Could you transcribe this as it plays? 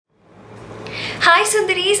Hi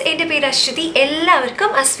Sundaris, എൻ്റെ പേര് അശ്വതി.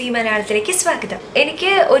 എല്ലാവർക്കും അസ്വി മലയാളത്തിലേക്ക് സ്വാഗതം.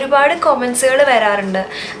 എനിക്ക് ഒരുപാട് കമന്റ്സുകൾ വരാറുണ്ട്.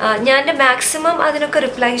 ഞാൻ മാക്സിമം അതിനൊക്കെ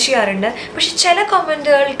റിപ്ലൈ ചെയ്യാറുണ്ട്. പക്ഷെ ചില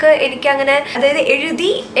കമന്റുകൾക്ക് എനിക്ക് അങ്ങനെ അതായത് എഴുതി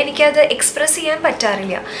എനിക്കത് എക്സ്പ്രസ് ചെയ്യാൻ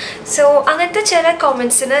പറ്റാറില്ല. സോ അങ്ങനത്തെ ചില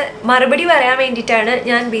കമന്റ്സിന് മറുപടി പറയാൻ വേണ്ടിയിട്ടാണ്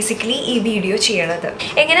ഞാൻ ബേസിക്കലി ഈ വീഡിയോ ചെയ്യണത്.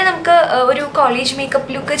 എങ്ങനെ നമുക്ക് ഒരു കോളേജ്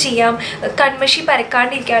മേക്കപ്പ് ലുക്ക് ചെയ്യാം, കൺമഷി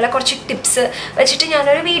പരക്കാണ്ടിരിക്കാനുള്ള കുറച്ച് ടിപ്സ് വെച്ചിട്ട്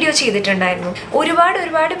ഞാനൊരു വീഡിയോ ചെയ്തിട്ടുണ്ടായിരുന്നു.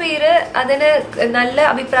 ഒരുപാട് പേര് അതിന് നല്ല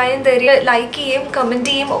അഭിപ്രായം തരി ലൈക്ക് ചെയ്യും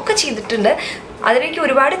കമന്റ് ചെയ്യും ഒക്കെ ചെയ്തിട്ടുണ്ട്. അതിനെനിക്ക്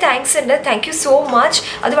ഒരുപാട് താങ്ക്സ് ഉണ്ട്. Thank you so much.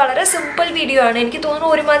 അത് വളരെ സിമ്പിൾ വീഡിയോ ആണ്. എനിക്ക് തോന്നുന്നു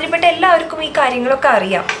ഒരുമാതിരിപ്പെട്ട എല്ലാവർക്കും ഈ കാര്യങ്ങളൊക്കെ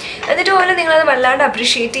അറിയാം. എന്നിട്ട് പോലും നിങ്ങളത് വല്ലാണ്ട്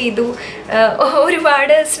അപ്രീഷിയേറ്റ് ചെയ്തു,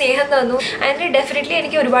 ഒരുപാട് സ്നേഹം തന്നു. അതിന് ഡെഫിനറ്റ്ലി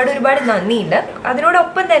എനിക്ക് ഒരുപാട് നന്ദിയുണ്ട്.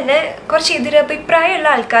 അതിനോടൊപ്പം തന്നെ കുറച്ച് എതിരഭിപ്രായമുള്ള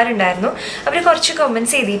ആൾക്കാരുണ്ടായിരുന്നു. അവർ കുറച്ച്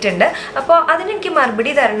കമൻറ്റ്സ് ചെയ്തിട്ടുണ്ട്. അപ്പോൾ അതിനെനിക്ക്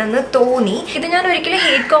മറുപടി തരണമെന്ന് തോന്നി. ഇത് ഞാൻ ഒരിക്കലും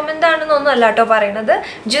ഹേറ്റ് കമൻ്റ് ആണെന്നൊന്നും അല്ല കേട്ടോ പറയണത്.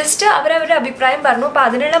 ജസ്റ്റ് അവരവരുടെ അഭിപ്രായം പറഞ്ഞു. അപ്പോൾ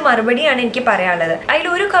അതിനുള്ള മറുപടിയാണ് എനിക്ക് പറയാനുള്ളത്.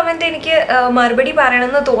 അതിലൊരു കമൻറ്റ് എനിക്ക് മറുപടി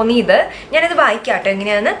പറയണമെന്ന് തോന്നിയത് ഞാനത് വായിക്കാട്ടോ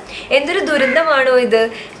എങ്ങനെയാന്ന്. എന്തൊരു ദുരന്തമാണോ ഇത്.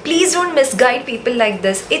 Please don't misguide people like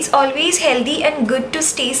this. It's always healthy and good to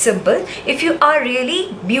stay simple. If you are really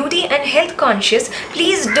beauty and health conscious,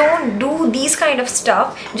 please don't do these kind of stuff.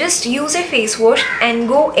 Just use a face wash and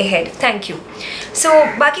go ahead. Thank you. So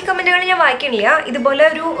ബാക്കി കമൻറ്റുകൾ ഞാൻ വായിക്കണില്ല. ഇതുപോലെ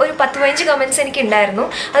ഒരു 10-15 comments എനിക്ക് ഉണ്ടായിരുന്നു.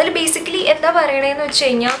 അതിൽ basically എന്താ പറയണതെന്ന് വെച്ച്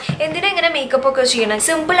കഴിഞ്ഞാൽ, എന്തിനാ ഇങ്ങനെ മേക്കപ്പ് ഒക്കെ ചെയ്യണം,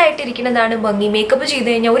 സിമ്പിളായിട്ടിരിക്കുന്നതാണ് ഭംഗി, മേക്കപ്പ്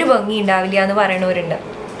ചെയ്ത് കഴിഞ്ഞാൽ ഒരു ഭംഗി ഉണ്ടാവില്ല എന്ന് പറയണവരുണ്ട്.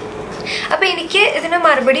 അപ്പോൾ എനിക്ക് ഇതിന്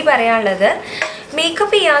മറുപടി പറയാനുള്ളത്,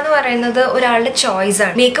 മേക്കപ്പ് ചെയ്യാന്ന് പറയുന്നത് ഒരാളുടെ ചോയ്സ്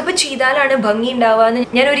ആണ്. മേക്കപ്പ് ചെയ്താലാണ് ഭംഗി ഉണ്ടാവുക എന്ന്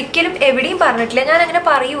ഞാൻ ഒരിക്കലും എവിടെയും പറഞ്ഞിട്ടില്ല. ഞാൻ അങ്ങനെ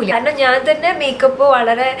പറയൂല. കാരണം ഞാൻ തന്നെ മേക്കപ്പ്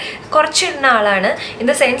വളരെ കുറച്ചിടുന്ന ആളാണ്. ഇൻ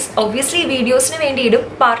ദ സെൻസ് ഒബ്വിയസ്ലി വീഡിയോസിന് വേണ്ടി ഇടും.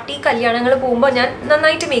 പാർട്ടി കല്യാണങ്ങൾ പോകുമ്പോൾ ഞാൻ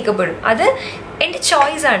നന്നായിട്ട് മേക്കപ്പ് ഇടും. അത് എൻ്റെ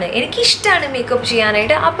ചോയ്സ് ആണ്. എനിക്കിഷ്ടമാണ് മേക്കപ്പ്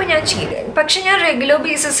ചെയ്യാനായിട്ട്, അപ്പോൾ ഞാൻ ചെയ്യും. പക്ഷെ ഞാൻ റെഗുലർ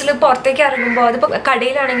ബേസിസിൽ പുറത്തേക്ക് ഇറങ്ങുമ്പോൾ, അതിപ്പോൾ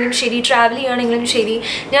കടയിലാണെങ്കിലും ശരി, ട്രാവൽ ചെയ്യുകയാണെങ്കിലും ശരി,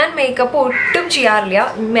 ഞാൻ മേക്കപ്പ് ഒട്ടും ചെയ്യാറില്ല.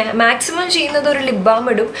 മാക്സിമം ചെയ്യുന്നത് ഒരു ലിപ്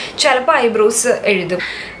ബാം ഇടും, ചിലപ്പോൾ ഐബ്രോസ് എഴുതും.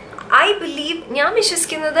 ഐ ബിലീവ്, ഞാൻ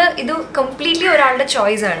വിശ്വസിക്കുന്നത് ഇത് കംപ്ലീറ്റ്ലി ഒരാളുടെ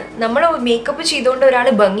ചോയ്സ് ആണ്. നമ്മൾ മേക്കപ്പ് ചെയ്തുകൊണ്ട് ഒരാൾ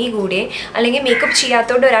ഭംഗി കൂടിയേ, അല്ലെങ്കിൽ മേക്കപ്പ്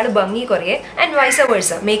ചെയ്യാത്തതുകൊണ്ട് ഒരാൾ ഭംഗി കുറയേ, ആൻഡ് വൈസ്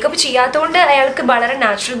വേഴ്സ. മേക്കപ്പ് ചെയ്യാത്തതുകൊണ്ട് അയാൾക്ക് വളരെ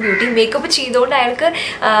നാച്ചുറൽ ബ്യൂട്ടി, മേക്കപ്പ് ചെയ്തുകൊണ്ട് അയാൾക്ക്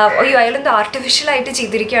അയ്യോ അയാളെന്തോ ആർട്ടിഫിഷ്യലായിട്ട്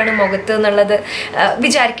ചെയ്തിരിക്കുകയാണ് മുഖത്ത് എന്നുള്ളത്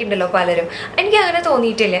വിചാരിക്കുന്നുണ്ടല്ലോ പലരും. എനിക്ക് അങ്ങനെ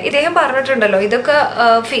തോന്നിയിട്ടില്ല. ഇദ്ദേഹം പറഞ്ഞിട്ടുണ്ടല്ലോ ഇതൊക്കെ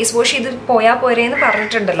ഫേസ് വാഷ് ചെയ്ത് പോയാൽ പോരേന്ന്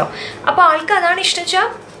പറഞ്ഞിട്ടുണ്ടല്ലോ. അപ്പോൾ ആൾക്ക് അതാണ് ഇഷ്ടം വെച്ചാൽ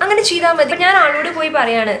അങ്ങനെ ചെയ്താൽ മതി. ഞാൻ ആളോട് പോയി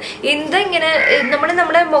പറയാണ്, ഇങ്ങനെ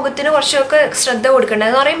നമ്മുടെ മുഖത്തിന് കുറച്ചൊക്കെ ശ്രദ്ധ കൊടുക്കേണ്ടത്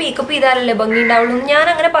എന്ന് പറയും. മേക്കപ്പ് ചെയ്താലല്ലേ ഭംഗി ഉണ്ടാവുള്ളൂ. ഞാൻ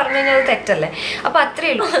അങ്ങനെ പറഞ്ഞു കഴിഞ്ഞാൽ അത് തെറ്റല്ലേ? അപ്പോൾ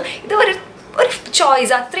അത്രയേ ഉള്ളൂ. ഇത് ഒരു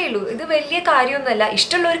ചോയ്സ്, അത്രയേ ഉള്ളൂ. ഇത് വലിയ കാര്യമൊന്നുമല്ല.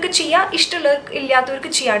 ഇഷ്ടമുള്ളവർക്ക് ചെയ്യാം, ഇഷ്ടമുള്ളവർക്ക് ഇല്ലാത്തവർക്ക്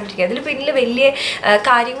ചെയ്യാണ്ടിരിക്കുക. അതിൽ പിന്നെ വലിയ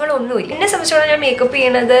കാര്യങ്ങളൊന്നുമില്ല. എന്നെ സംബന്ധിച്ചോളം ഞാൻ മേക്കപ്പ്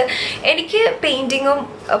ചെയ്യണത്, എനിക്ക് പെയിൻറ്റിങ്ങും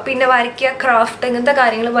പിന്നെ വരയ്ക്കുക, ക്രാഫ്റ്റ്, അങ്ങനത്തെ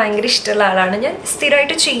കാര്യങ്ങൾ ഭയങ്കര ഇഷ്ടമുള്ള ആളാണ്. ഞാൻ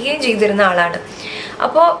സ്ഥിരമായിട്ട് ചെയ്യുകയും ചെയ്തിരുന്ന ആളാണ്.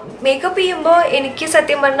 അപ്പോൾ മേക്കപ്പ് ചെയ്യുമ്പോൾ എനിക്ക്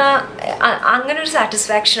സത്യം പറഞ്ഞാൽ അങ്ങനെ ഒരു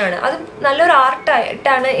സാറ്റിസ്ഫാക്ഷനാണ്. അത് നല്ലൊരു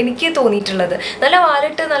ആർട്ടായിട്ടാണ് എനിക്ക് തോന്നിയിട്ടുള്ളത്. നല്ല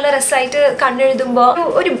വാലിട്ട് നല്ല രസമായിട്ട് കണ്ണെഴുതുമ്പോൾ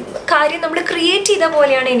ഒരു കാര്യം നമ്മൾ ക്രിയേറ്റ് ചെയ്ത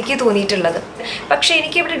പോലെയാണ് എനിക്ക് തോന്നിയിട്ടുള്ളത്. പക്ഷേ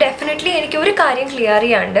എനിക്കിവിടെ ഡെഫിനറ്റ്ലി എനിക്ക് ഒരു കാര്യം ക്ലിയർ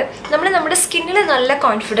ചെയ്യാണ്ട്, നമ്മുടെ സ്കിന്നിൽ നല്ല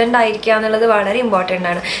കോൺഫിഡൻ്റ് ആയിരിക്കുക എന്നുള്ളത് വളരെ ഇമ്പോർട്ടൻ്റ്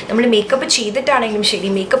ആണ്. നമ്മൾ മേക്കപ്പ് ചെയ്തിട്ടാണെങ്കിലും ശരി,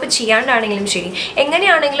 മേക്കപ്പ് ചെയ്യാണ്ടാണെങ്കിലും ശരി,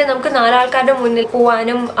 എങ്ങനെയാണെങ്കിലും നമുക്ക് നാലാൾക്കാരുടെ മുന്നിൽ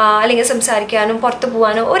പോകാനും അല്ലെങ്കിൽ സംസാരിക്കാനും പുറത്ത്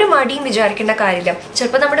പോകാനോ ഒരു മടിയും വിചാരിക്കേണ്ട കാര്യമില്ല.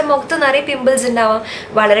 ചിലപ്പോൾ നമ്മുടെ മുഖത്ത് നിറയെ പിമ്പിൾസ് ഉണ്ടാവാം,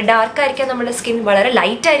 വളരെ ഡാർക്ക് ആയിരിക്കാം നമ്മുടെ സ്കിൻ, വളരെ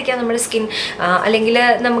ലൈറ്റ് ആയിരിക്കാം നമ്മുടെ സ്കിൻ, അല്ലെങ്കിൽ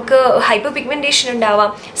നമുക്ക് ഹൈപ്പർ പിഗ്മെൻറ്റേഷൻ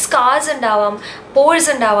ഉണ്ടാവാം, സ്കാർസ് ഉണ്ടാവാം, പോഴ്സ്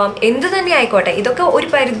ഉണ്ടാവാം, എന്ത് തന്നെ ആയിക്കോട്ടെ. ഇതൊക്കെ ഒരു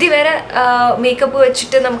പരിധി വരെ മേക്കപ്പ്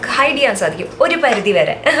വെച്ചിട്ട് നമുക്ക് ഹൈഡ് ചെയ്യാൻ സാധിക്കും, ഒരു പരിധി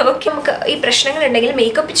വരെ. ഓക്കെ, നമുക്ക് ഈ പ്രശ്നങ്ങളുണ്ടെങ്കിൽ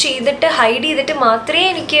മേക്കപ്പ് ചെയ്തിട്ട് ഹൈഡ് ചെയ്തിട്ട് മാത്രമേ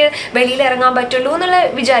എനിക്ക് വെളിയിൽ ഇറങ്ങാൻ പറ്റുള്ളൂ എന്നുള്ള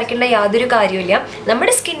വിചാരിക്കേണ്ട യാതൊരു കാര്യമില്ല.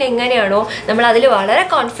 നമ്മുടെ സ്കിൻ എങ്ങനെയാണോ നമ്മൾ അതിൽ വളരെ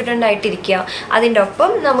കോൺഫിഡൻ്റ് ആയിട്ടിരിക്കുക. അതിൻ്റെ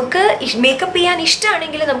ഒപ്പം നമുക്ക് മേക്കപ്പ് ചെയ്യാൻ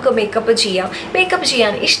ഇഷ്ടമാണെങ്കിൽ നമുക്ക് മേക്കപ്പ് ചെയ്യാം, മേക്കപ്പ്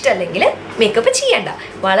ചെയ്യാൻ ഇഷ്ടമല്ലെങ്കിൽ മേക്കപ്പ് ചെയ്യണ്ട.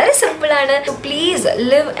 വളരെ സിമ്പിളാണ്. Please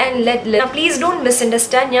live and let live. Please don't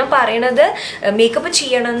misunderstand. ഞാൻ പറയണത് മേക്കപ്പ്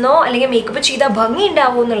ചെയ്യണമെന്നോ അല്ലെങ്കിൽ മേക്കപ്പ് ചെയ്താൽ ഭംഗി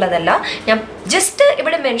ഉണ്ടാവുമോ എന്നുള്ളതല്ല. ഞാൻ ജസ്റ്റ്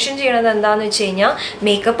ഇവിടെ മെൻഷൻ ചെയ്യണത് എന്താണെന്ന് വെച്ച് കഴിഞ്ഞാൽ,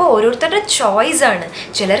 മേക്കപ്പ് ഓരോരുത്തരുടെ ചോയ്സ് ആണ്.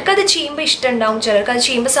 ചിലർക്കത് ചെയ്യുമ്പോൾ ഇഷ്ടം ഉണ്ടാവും, ചിലർക്ക് അത്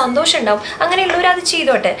ചെയ്യുമ്പോൾ സന്തോഷം ഉണ്ടാവും. അങ്ങനെയുള്ളവർ അത്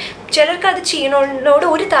ചെയ്തോട്ടെ. ചിലർക്ക് അത് ചെയ്യുന്നതിനോട്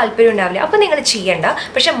ഒരു താല്പര്യം ഉണ്ടാവില്ല, അപ്പോൾ നിങ്ങൾ ചെയ്യണ്ട.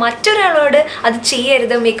 പക്ഷെ മറ്റൊരാളോട് അത്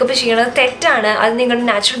ചെയ്യരുത്, മേക്കപ്പ് ചെയ്യണത് തെറ്റാണ്, അത് നിങ്ങളുടെ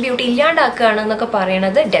നാച്ചുറൽ ബ്യൂട്ടി ഇല്ലാണ്ടാക്കുകയാണ് എന്നൊക്കെ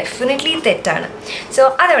പറയണത് ഡെഫിനറ്റ്ലി തെറ്റാണ്. സോ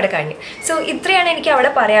അതവിടെ കഴിഞ്ഞു. സോ ഇത്രയാണ് എനിക്ക്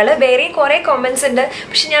അവിടെ പറയാനുള്ളത്. വേറെ കുറേ കമൻറ്റ്സ് ഉണ്ട്,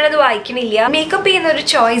 പക്ഷെ ഞാനത് വായിക്കണില്ല. മേക്കപ്പ് ചെയ്യുന്ന ഒരു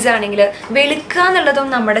ചോയ്സ് ആണെങ്കിൽ വെളുക്കുക എന്നുള്ളതും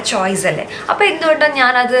നമ്മുടെ ചോയ്സ് അല്ലേ. അപ്പോൾ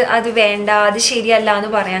എന്തുകൊണ്ടാണ് അത് വേണ്ട, അത് ശരിയല്ല എന്ന്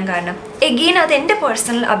പറയാൻ കാരണം, എഗെയിൻ അത് എൻ്റെ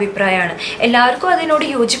പേഴ്സണൽ അഭിപ്രായമാണ്. എല്ലാവർക്കും അതിനോട്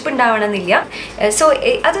യോജിപ്പുണ്ടാവണമെന്നില്ല. സോ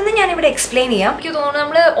അതൊന്നും ഞാനിവിടെ എക്സ്പ്ലെയിൻ ചെയ്യാം. എനിക്ക് തോന്നുന്നു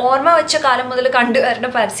നമ്മൾ ഓർമ്മ വെച്ച കാലം മുതൽ കണ്ടുവരുന്ന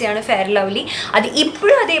പരസ്യമാണ് ഫെയർ ലവ്ലി. അത്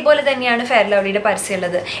ഇപ്പോഴും അതേപോലെ തന്നെയാണ് ഫെയർ ലവ്ലിയുടെ പരസ്യം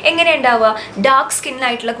ഉള്ളത്. എങ്ങനെ ഉണ്ടാവുക? ഡാർക്ക്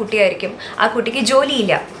സ്കിന്നായിട്ടുള്ള കുട്ടിയായിരിക്കും, ആ കുട്ടിക്ക്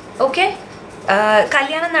ജോലിയില്ല, ഓക്കെ,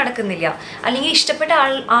 കല്യാണം നടക്കുന്നില്ല, അല്ലെങ്കിൽ ഇഷ്ടപ്പെട്ട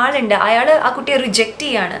ആളുണ്ട്, അയാൾ ആ കുട്ടിയെ റിജക്റ്റ്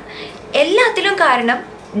ചെയ്യാണ്. എല്ലാത്തിലും കാരണം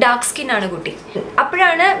ഡാർക്ക് സ്കിൻ ആണ് കുട്ടി.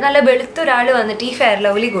 അപ്പോഴാണ് നല്ല വെളുത്തൊരാൾ വന്നിട്ട് ഈ ഫെയർ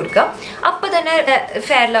ലവ്ലി കൊടുക്കുക. അപ്പോൾ തന്നെ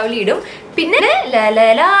ഫെയർ ലവ്ലി ഇടും. പിന്നെ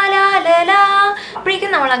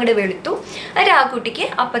അപ്പോഴേക്കും നമ്മൾ അങ്ങോട്ട് വെളുത്തു. എന്നിട്ട് ആ കുട്ടിക്ക്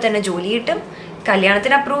അപ്പം തന്നെ ജോലി കിട്ടും,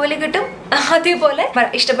 കല്യാണത്തിന് അപ്രൂവൽ കിട്ടും. അതേപോലെ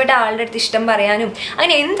ഇഷ്ടപ്പെട്ട ആളുടെ അടുത്ത് ഇഷ്ടം പറയാനും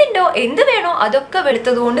അങ്ങനെ എന്ത് വേണോ അതൊക്കെ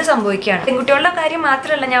വെളുത്തതുകൊണ്ട് സംഭവിക്കുകയാണ്. പെൺകുട്ടികളുടെ കാര്യം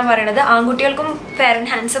മാത്രമല്ല ഞാൻ പറയണത്, ആൺകുട്ടികൾക്കും ഫെയർ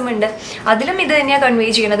ആൻഡ് ഹാൻസം ഉണ്ട്. അതിലും ഇത് തന്നെയാണ് കൺവേ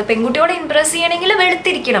ചെയ്യണത്. പെൺകുട്ടിയോടെ ഇംപ്രസ് ചെയ്യണമെങ്കിൽ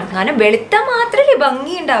വെളുത്തിരിക്കണം. കാരണം വെളുത്താൽ മാത്രമല്ലേ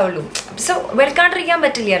ഭംഗി ഉണ്ടാവുള്ളൂ. സോ വെളുക്കാണ്ടിരിക്കാൻ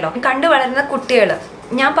പറ്റില്ലല്ലോ. കണ്ടു വളരുന്ന കുട്ടികൾ,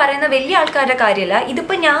 ഞാൻ പറയുന്ന വലിയ ആൾക്കാരുടെ കാര്യമല്ല.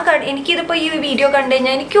 ഇതിപ്പോൾ എനിക്കിതിപ്പോൾ ഈ വീഡിയോ കണ്ടു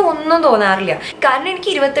കഴിഞ്ഞാൽ എനിക്ക് ഒന്നും തോന്നാറില്ല. കാരണം എനിക്ക്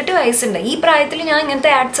 28 വയസ്സുണ്ട്. ഈ പ്രായത്തിൽ ഞാൻ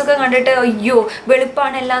ഇങ്ങനത്തെ ആഡ്സ് ഒക്കെ കണ്ടിട്ട് അയ്യോ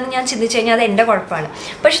വെളുപ്പാണല്ല എന്ന് ഞാൻ ചിന്തിച്ചു കഴിഞ്ഞാൽ അത് എൻ്റെ കുഴപ്പമാണ്.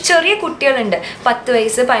 പക്ഷെ ചെറിയ കുട്ടികളുണ്ട്, 10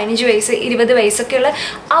 വയസ്സ് 15 വയസ്സ് 20 വയസ്സൊക്കെയുള്ള,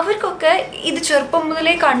 അവർക്കൊക്കെ ഇത് ചെറുപ്പം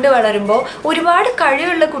മുതലേ കണ്ടു വളരുമ്പോൾ ഒരുപാട്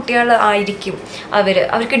കഴിവുള്ള കുട്ടികൾ ആയിരിക്കും.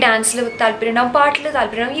 അവർക്ക് ഡാൻസിൽ താല്പര്യം ഉണ്ടാവും, പാട്ടിൽ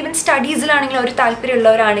താല്പര്യം ഉണ്ടാവും, ഈവൻ സ്റ്റഡീസിലാണെങ്കിലും അവർ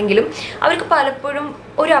താല്പര്യമുള്ളവരാണെങ്കിലും അവർക്ക് പലപ്പോഴും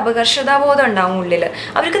ഒരു അപകർഷതാബോധം ഉണ്ടാവും ഉള്ളിൽ.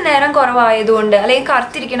 അവർക്ക് നേരം കുറവായതുകൊണ്ട്, അല്ലെങ്കിൽ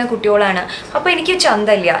കറുത്തിരിക്കുന്ന കുട്ടികളാണ്. അപ്പോൾ എനിക്ക്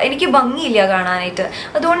ചന്തമില്ല, എനിക്ക് ഭംഗിയില്ല കാണാനായിട്ട്.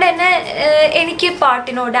 അതുകൊണ്ട് തന്നെ എനിക്ക്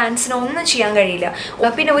പാട്ടിനോ ഡാൻസിനോ ഒന്നും ചെയ്യാൻ കഴിയില്ല.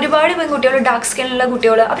 പിന്നെ ഒരുപാട് പെൺകുട്ടികൾ, ഡാർക്ക് സ്കിന്നുള്ള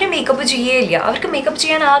കുട്ടികൾ, അവർ മേക്കപ്പ് ചെയ്യുകയില്ല. അവർക്ക് മേക്കപ്പ്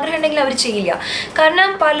ചെയ്യാൻ ആഗ്രഹം ഉണ്ടെങ്കിൽ അവർ ചെയ്യില്ല.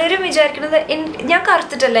 കാരണം പലരും വിചാരിക്കുന്നത് ഞാൻ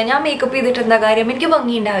കറുത്തിട്ടല്ല, ഞാൻ മേക്കപ്പ് ചെയ്തിട്ട് എന്താ കാര്യം, എനിക്ക്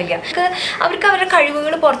ഭംഗി ഉണ്ടാവില്ല. അവർക്ക് അവരുടെ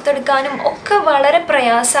കഴിവുകൾ പുറത്തെടുക്കാനും ഒക്കെ വളരെ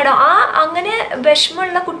പ്രയാസമാണ്. അങ്ങനെ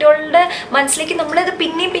വിഷമമുള്ള കുട്ടികളുടെ മനസ്സിലേക്ക് നമ്മളത്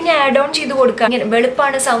പിന്നെ ആഡ് ഓൺ ചെയ്ത് കൊടുക്കുക. ഇങ്ങനെ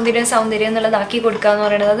വെളുപ്പാണ് സൗന്ദര്യം എന്നുള്ളതാക്കി കൊടുക്കുക എന്ന്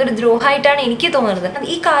പറയുന്നത് അതൊരു ദ്രോഹമായിട്ടാണ് എനിക്ക് തോന്നുന്നത്.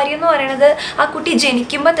 ഈ കാര്യം എന്ന് പറയുന്നത് ആ കുട്ടി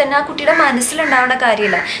ജനിക്കുമ്പോൾ തന്നെ ആ കുട്ടിയുടെ മനസ്സിലുണ്ടാവുന്ന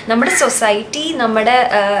കാര്യമില്ല. നമ്മുടെ സൊസൈറ്റി, നമ്മുടെ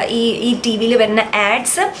ഈ ടി വിയിൽ വരുന്ന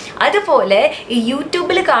ആഡ്സ്, അതുപോലെ ഈ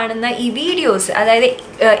യൂട്യൂബിൽ കാണുന്ന ഈ വീഡിയോസ്, അതായത്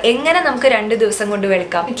എങ്ങനെ നമുക്ക് 2 ദിവസം കൊണ്ട്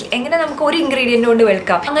വെളുക്കാം, എങ്ങനെ നമുക്ക് ഒരു ഇൻഗ്രീഡിയൻ്റ് കൊണ്ട്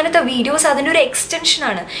വെളുക്കാം, അങ്ങനത്തെ വീഡിയോസ് അതിൻ്റെ ഒരു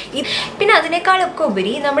എക്സ്റ്റൻഷനാണ്. പിന്നെ അതിനേക്കാളൊക്കെ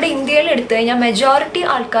ഉപരി നമ്മുടെ ഇന്ത്യയിൽ എടുത്തു കഴിഞ്ഞാൽ മെജോറിറ്റി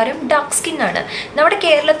ആൾക്കാരും ഡാർക്ക് സ്കിന്നാണ്. നമ്മുടെ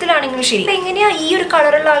കേരളത്തിലാണെങ്കിലും ശരി. അപ്പം എങ്ങനെയാണ് ഈ ഒരു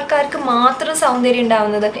കളറുള്ള ആൾക്കാർക്ക് മാത്രം സൗന്ദര്യം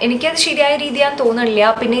ഉണ്ടാവുന്നത്? എനിക്കത് ശരിയായ രീതിയാന്ന്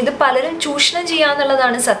തോന്നുന്നില്ല. പിന്നെ ഇത് പലരും ചൂഷണം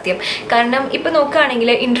ചെയ്യാന്നുള്ളതാണ് സത്യം. കാരണം ഇപ്പം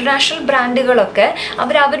നോക്കുകയാണെങ്കിൽ ഇന്റർനാഷണൽ ബ്രാൻഡുകളൊക്കെ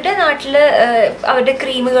അവരുടെ നാട്ടിൽ അവരുടെ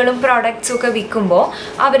ക്രീമുകളും പ്രോഡക്ട്സും ഒക്കെ വിൽക്കുമ്പോൾ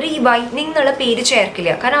അവർ ഈ വൈറ്റനിങ് എന്നുള്ള പേര് ചേർക്കില്ല.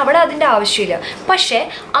 കാരണം അവിടെ അതിൻ്റെ ആവശ്യമില്ല. പക്ഷേ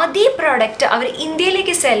അതേ പ്രോഡക്റ്റ് അവർ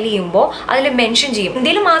ഇന്ത്യയിലേക്ക് സെല് ചെയ്യുമ്പോൾ അതിൽ മെൻഷൻ ചെയ്യും.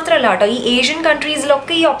 ഇന്ത്യയിൽ മാത്രമല്ല കേട്ടോ, ഈ ഏഷ്യൻ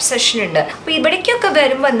കൺട്രീസിലൊക്കെ ഈ ഒബ്സഷൻ ഉണ്ട്. അപ്പോൾ ഇവിടേക്കൊക്കെ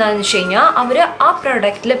വരുമ്പോൾ എന്താണെന്ന് വെച്ച് കഴിഞ്ഞാൽ അവർ ആ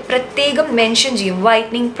പ്രോഡക്റ്റിൽ പ്രത്യേകം മെൻഷൻ ചെയ്യും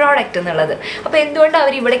വൈറ്റനിങ് പ്രോഡക്റ്റ് എന്നുള്ളത്. അപ്പോൾ എന്തുകൊണ്ട്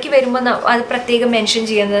അവർ ഇവിടേക്ക് വരുമ്പോൾ അത് പ്രത്യേകം മെൻഷൻ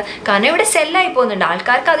ചെയ്യുന്നത്? കാരണം ഇവിടെ സെല്ലായി പോകുന്നുണ്ട്.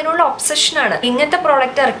 ആൾക്കാർക്ക് അതിനുള്ള ഒബ്സഷനാണ്. ഇങ്ങനത്തെ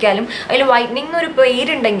പ്രോഡക്റ്റ് ഇറക്കിയാലും അതിൽ വൈറ്റനിങ് എന്നൊരു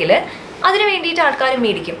പേരുണ്ടെങ്കിൽ അതിന് വേണ്ടിയിട്ട് ആൾക്കാർ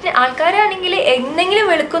മേടിക്കും. ആൾക്കാരാണെങ്കിൽ എന്തെങ്കിലും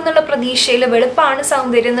വെളുക്കും എന്നുള്ള പ്രതീക്ഷയിൽ, വെളുപ്പാണ്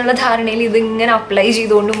സൗന്ദര്യം എന്നുള്ള ധാരണയിൽ ഇതിങ്ങനെ അപ്ലൈ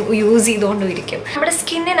ചെയ്തുകൊണ്ടും യൂസ് ചെയ്തുകൊണ്ടും ഇരിക്കും. നമ്മുടെ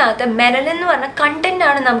സ്കിന്നിനകത്ത് മെലനിൻ എന്ന് പറഞ്ഞ കണ്ടന്റ്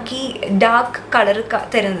ആണ് നമുക്ക് ഈ ഡാർക്ക് കളർ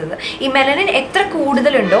തരുന്നത്. ഈ മെലനിൻ എത്ര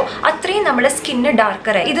കൂടുതലുണ്ടോ അത്രയും നമ്മുടെ സ്കിന്ന്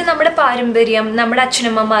ഡാർക്കറായി. ഇത് നമ്മുടെ പാരമ്പര്യം, നമ്മുടെ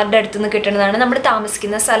അച്ഛനമ്മമാരുടെ അടുത്ത് നിന്ന് കിട്ടുന്നതാണ്, നമ്മൾ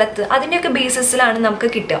താമസിക്കുന്ന സ്ഥലത്ത്, അതിൻ്റെയൊക്കെ ബേസിസിലാണ് നമുക്ക്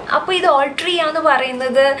കിട്ടുക. അപ്പോൾ ഇത് ഓൾട്ടർ ചെയ്യാന്ന്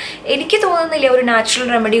പറയുന്നത് എനിക്ക് തോന്നുന്നില്ല ഒരു നാച്ചുറൽ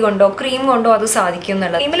റെമഡി കൊണ്ടോ ക്രീം കൊണ്ടോ അത് സാധിക്കും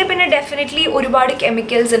എന്നുള്ളത്. ക്രീമിൽ പിന്നെ ഡെഫിനറ്റ്ലി ഒരുപാട്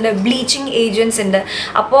കെമിക്കൽസ് ഉണ്ട്, ബ്ലീച്ചിങ് ഏജൻസ് ഉണ്ട്.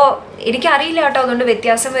 അപ്പോൾ എനിക്കറിയില്ല കേട്ടോ അതുകൊണ്ട്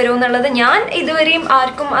വ്യത്യാസം വരുമോ എന്നുള്ളത്. ഞാൻ ഇതുവരെയും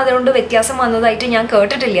ആർക്കും അതുകൊണ്ട് വ്യത്യാസം വന്നതായിട്ട് ഞാൻ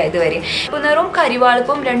കേട്ടിട്ടില്ല ഇതുവരെ. പുനറും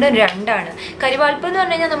കരിവാളിപ്പും രണ്ടാണ്. കരിവാളിപ്പ് എന്ന്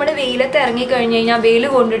പറഞ്ഞു കഴിഞ്ഞാൽ നമ്മുടെ വെയിലത്ത് ഇറങ്ങിക്കഴിഞ്ഞ് കഴിഞ്ഞാൽ വെയിൽ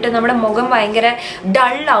കൊണ്ടിട്ട് നമ്മുടെ മുഖം ഭയങ്കര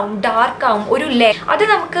ഡള്ളാവും, ഡാർക്കാവും, ഒരു അത്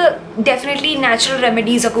നമുക്ക് ഡെഫിനറ്റ്ലി നാച്ചുറൽ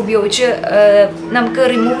റെമഡീസ് ഒക്കെ ഉപയോഗിച്ച് നമുക്ക്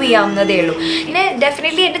റിമൂവ് ചെയ്യാവുന്നതേ ഉള്ളൂ. പിന്നെ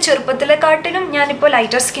ഡെഫിനറ്റ്ലി എൻ്റെ ചെറുപ്പത്തിലെക്കാട്ടിലും ഞാനിപ്പോൾ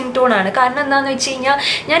ലൈറ്റർ സ്കിൻ ടോൺ ആണ്. കാരണം എന്താണെന്ന് വെച്ച് കഴിഞ്ഞാൽ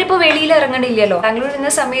ഞാനിപ്പോൾ വെളിയിൽ ഇറങ്ങണില്ലല്ലോ. ബാംഗ്ലൂർ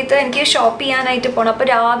ഇരുന്ന സമയത്ത് എനിക്ക് ഷോപ്പ് ചെയ്യാനായിട്ട് പോകണം. അപ്പോൾ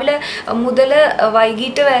രാവിലെ മുതൽ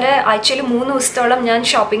വൈകിട്ട് വരെ ആഴ്ചയിൽ 3 ദിവസത്തോളം ഞാൻ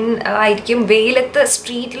ഷോപ്പിംഗ് ആയിരിക്കും. വെയിലത്ത്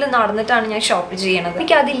സ്ട്രീറ്റിൽ നടന്നിട്ടാണ് ഞാൻ ഷോപ്പ് ചെയ്യണത്.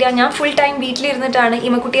 എനിക്കതില്ല. ഞാൻ ഫുൾ ടൈം വീട്ടിലിരുന്നിട്ടാണ്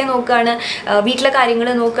ഇമക്കുട്ടിയെ നോക്കുകയാണ്, വീട്ടിലെ കാര്യങ്ങൾ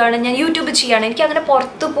നോക്കുകയാണ്, ഞാൻ യൂട്യൂബ് ചെയ്യാണ്. എനിക്കങ്ങനെ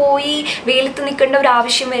പുറത്ത് പോയി വെയിലത്ത് നിൽക്കേണ്ട ഒരു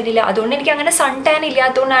ആവശ്യം വരില്ല. അതുകൊണ്ട് എനിക്ക് അങ്ങനെ സൺ ടാൻ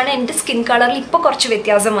ഇല്ലാത്തതുകൊണ്ടാണ് എൻ്റെ സ്കിൻ കളറിൽ ഇപ്പോൾ കുറച്ച്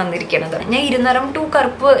വ്യത്യാസം വന്നിരിക്കുന്നത്. ഞാൻ ഇരുനിറം ടു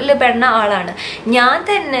കറുപ്പിൽ പെടുന്ന ആളാണ്. ഞാൻ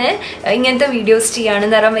തന്നെ ഇങ്ങനത്തെ വീഡിയോസ് ചെയ്യാണ്,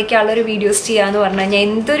 നിറം വയ്ക്കാനുള്ള കളർ വീഡിയോസ് ചെയ്യാന്ന് പറഞ്ഞു കഴിഞ്ഞാൽ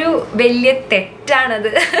എന്തൊരു വലിയ തെറ്റാണത്.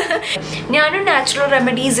 ഞാനും നാച്ചുറൽ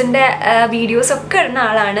റെമഡീസിൻ്റെ വീഡിയോസ് ഒക്കെ ഇടുന്ന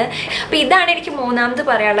ആളാണ്. അപ്പോൾ ഇതാണ് എനിക്ക് മൂന്നാമത്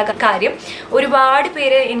പറയാനുള്ള കാര്യം. ഒരുപാട്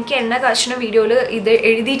പേര് എനിക്ക് എണ്ണ കാച്ചുന്ന വീഡിയോയിൽ ഇത്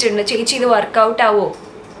എഴുതിയിട്ടുണ്ട്, ചേച്ചി ഇത് വർക്കൗട്ട് ആവോ,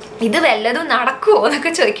 ഇത് വല്ലതും നടക്കുമോ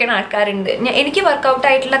എന്നൊക്കെ ചോദിക്കുന്ന ആൾക്കാരുണ്ട്. എനിക്ക് വർക്കൗട്ട്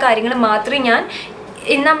ആയിട്ടുള്ള കാര്യങ്ങൾ മാത്രമേ ഞാൻ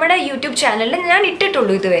നമ്മുടെ യൂട്യൂബ് ചാനലിൽ ഞാൻ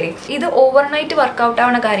ഇട്ടിട്ടുള്ളൂ ഇതുവരെ. ഇത് ഓവർനൈറ്റ് വർക്കൗട്ട്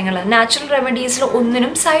ആവുന്ന കാര്യങ്ങളാണ്. നാച്ചുറൽ റെമഡീസിൽ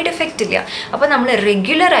ഒന്നിനും സൈഡ് എഫക്റ്റ് ഇല്ല. അപ്പോൾ നമ്മൾ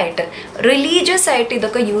റെഗുലറായിട്ട് റിലീജിയസ് ആയിട്ട്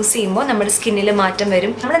ഇതൊക്കെ യൂസ് ചെയ്യുമ്പോൾ നമ്മുടെ സ്കിന്നിൽ മാറ്റം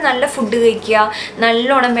വരും. നമ്മൾ നല്ല ഫുഡ് കഴിക്കുക,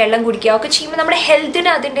 നല്ലോണം വെള്ളം കുടിക്കുക ഒക്കെ ചെയ്യുമ്പോൾ നമ്മുടെ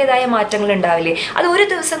ഹെൽത്തിന് അതിൻ്റെതായ മാറ്റങ്ങൾ ഉണ്ടാവില്ലേ. അത് ഒരു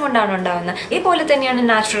ദിവസം കൊണ്ടാണ് ഉണ്ടാകുന്നത്. ഇതുപോലെ തന്നെയാണ്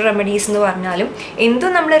നാച്ചുറൽ റെമഡീസ് എന്ന് പറഞ്ഞാലും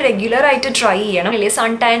എന്തും നമ്മൾ റെഗുലറായിട്ട് ട്രൈ ചെയ്യണം. അല്ലേ,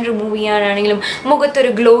 സൺ ടാൻ റിമൂവ് ചെയ്യാനാണെങ്കിലും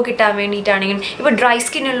മുഖത്തൊരു ഗ്ലോ കിട്ടാൻ വേണ്ടിയിട്ടാണെങ്കിലും, ഇപ്പോൾ ഡ്രൈ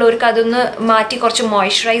സ്കിൻ ഉള്ളവർക്ക് അതൊന്ന് മാറ്റി കുറച്ച്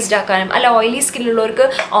മോയ്സ്ചറൈസ്ഡ് ആക്കാനും, അല്ല ഓയിലി സ്കിന്നുള്ളവർക്ക്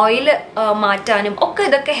ഓയിൽ മാറ്റാനും ഒക്കെ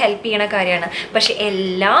ഇതൊക്കെ ഹെൽപ്പ് ചെയ്യണ കാര്യമാണ്. പക്ഷെ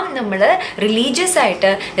എല്ലാം നമ്മൾ റിലീജിയസ്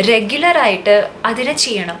ആയിട്ട് റെഗുലറായിട്ട് അതിനെ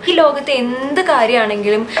ചെയ്യണം. ഈ ലോകത്ത് എന്ത്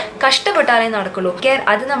കാര്യമാണെങ്കിലും കഷ്ടപ്പെട്ടാലേ നടക്കുള്ളൂ.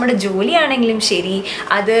 അത് നമ്മുടെ ജോലിയാണെങ്കിലും ശരി,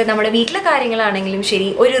 അത് നമ്മുടെ വീട്ടിലെ കാര്യങ്ങളാണെങ്കിലും ശരി,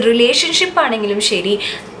 ഒരു റിലേഷൻഷിപ്പ് ആണെങ്കിലും ശരി,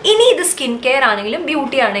 ഇനി ഇത് സ്കിൻ കെയർ ആണെങ്കിലും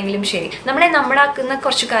ബ്യൂട്ടി ആണെങ്കിലും ശരി, നമ്മളാക്കുന്ന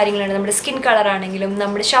കുറച്ച് കാര്യങ്ങളാണ്. നമ്മുടെ സ്കിൻ കളർ ആണെങ്കിലും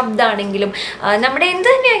നമ്മുടെ ശബ്ദമാണെങ്കിലും നമ്മുടെ എന്ത്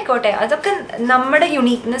തന്നെ ആയിക്കോട്ടെ, അതൊക്കെ നമ്മുടെ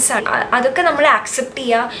യുണീക്നെസ് ആണ്. അതൊക്കെ നമ്മൾ ആക്സെപ്റ്റ്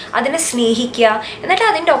ചെയ്യുക, അതിനെ സ്നേഹിക്കുക. എന്നിട്ട്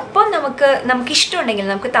അതിൻ്റെ ഒപ്പം നമുക്ക് ഇഷ്ടമുണ്ടെങ്കിൽ,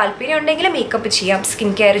 നമുക്ക് താല്പര്യം ഉണ്ടെങ്കിൽ മേക്കപ്പ് ചെയ്യാം,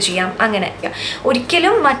 സ്കിൻ കെയർ ചെയ്യാം. അങ്ങനെ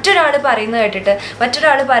ഒരിക്കലും മറ്റൊരാൾ പറയുന്നത് കേട്ടിട്ട്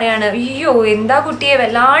മറ്റൊരാൾ പറയാണ്, അയ്യോ എന്താ കുട്ടിയെ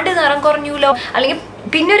വല്ലാണ്ട് നിറം കുറഞ്ഞൂലോ, അല്ലെങ്കിൽ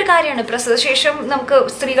പിന്നെ ഒരു കാര്യമാണ്, പ്രസവശേഷം നമുക്ക്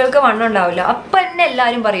സ്ത്രീകൾക്ക് വണ്ണം ഉണ്ടാവില്ല. അപ്പം തന്നെ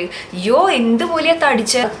എല്ലാവരും പറയും, അയ്യോ എന്തുപോലെയാ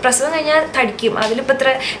തടിച്ച്, പ്രസവം കഴിഞ്ഞാൽ തടിക്കും, അതിലിപ്പോൾ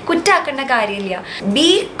ഇത്ര കുറ്റാക്കേണ്ട കാര്യമില്ല. Be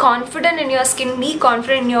confident in your skin, be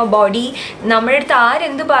confident in your body. നമ്മുടെ അടുത്ത്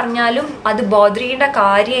ആരെന്ത് പറഞ്ഞാലും അത് ബോധർ ചെയ്യേണ്ട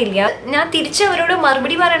കാര്യമില്ല. ഞാൻ തിരിച്ചവരോട്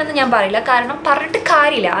മറുപടി പറയണമെന്ന് ഞാൻ പറയില്ല, കാരണം പറഞ്ഞിട്ട്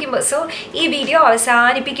കാര്യമില്ല. സോ ഈ വീഡിയോ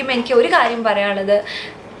അവസാനിപ്പിക്കുമ്പോൾ എനിക്ക് ഒരു കാര്യം പറയാനുള്ളത്,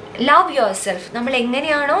 ലവ് യുവർ സെൽഫ്. നമ്മൾ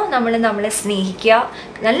എങ്ങനെയാണോ നമ്മളെ സ്നേഹിക്കുക,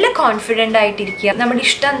 നല്ല കോൺഫിഡൻ്റ് ആയിട്ടിരിക്കുക, നമ്മുടെ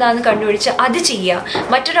ഇഷ്ടം എന്താണെന്ന് കണ്ടുപിടിച്ച് അത് ചെയ്യുക.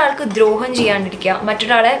 മറ്റൊരാൾക്ക് ദ്രോഹം ചെയ്യാണ്ടിരിക്കുക,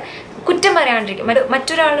 മറ്റൊരാളെ കുറ്റം പറയാണ്ടിരിക്കുക.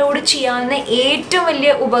 മറ്റൊരാളോട് ചെയ്യാവുന്ന ഏറ്റവും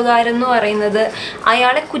വലിയ ഉപകാരം എന്ന് പറയുന്നത്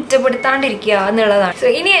അയാളെ കുറ്റപ്പെടുത്താണ്ടിരിക്കുക എന്നുള്ളതാണ്. സോ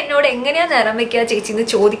ഇനി എന്നോട് എങ്ങനെയാ നിറം വെക്കുക ചേച്ചി എന്ന്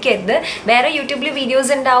ചോദിക്കരുത്. വേറെ യൂട്യൂബിൽ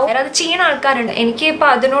വീഡിയോസ് ഉണ്ടാവും, വേറെ അത് ചെയ്യുന്ന ആൾക്കാരുണ്ട്. എനിക്ക് ഇപ്പോൾ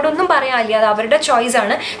അതിനോടൊന്നും പറയാനില്ല, അത് അവരുടെ ചോയ്സ്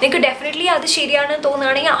ആണ്. നിങ്ങൾക്ക് ഡെഫിനറ്റ്ലി അത് ശരിയാണെന്ന്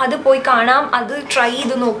തോന്നുകയാണെങ്കിൽ അത് പോയി കാണാം, അത് ട്രൈ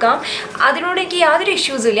ചെയ്ത് നോക്കാം. അതിനോട് എനിക്ക് യാതൊരു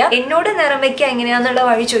ഇഷ്യൂസും ഇല്ല. എന്നോട് നിറം വെക്കുക എങ്ങനെയാണെന്നുള്ള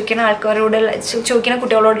വഴി ചോദിക്കുന്ന ചോദിക്കുന്ന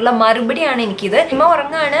കുട്ടികളോടുള്ള മറുപടിയാണ് എനിക്കിത്. ഇമ്മ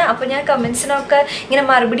ഉറങ്ങാണ്, അപ്പോൾ ഞാൻ കമൻസിനൊക്കെ ഇങ്ങനെ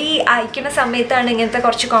മറുപടി അയക്കുന്ന സമയത്താണ് ഇങ്ങനത്തെ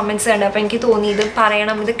കുറച്ച് കോമെന്റ്സ് കണ്ടത്. അപ്പോൾ എനിക്ക് തോന്നി ഇത്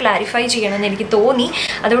പറയണം, ഇത് ക്ലാരിഫൈ ചെയ്യണം എന്ന് എനിക്ക് തോന്നി.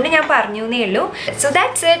 അതുകൊണ്ട് ഞാൻ പറഞ്ഞു എന്നേ ഉള്ളൂ. So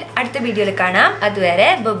that's it. അടുത്ത വീഡിയോയിൽ കാണാം. അതുവരെ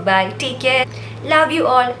by, take care, love you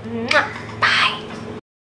all.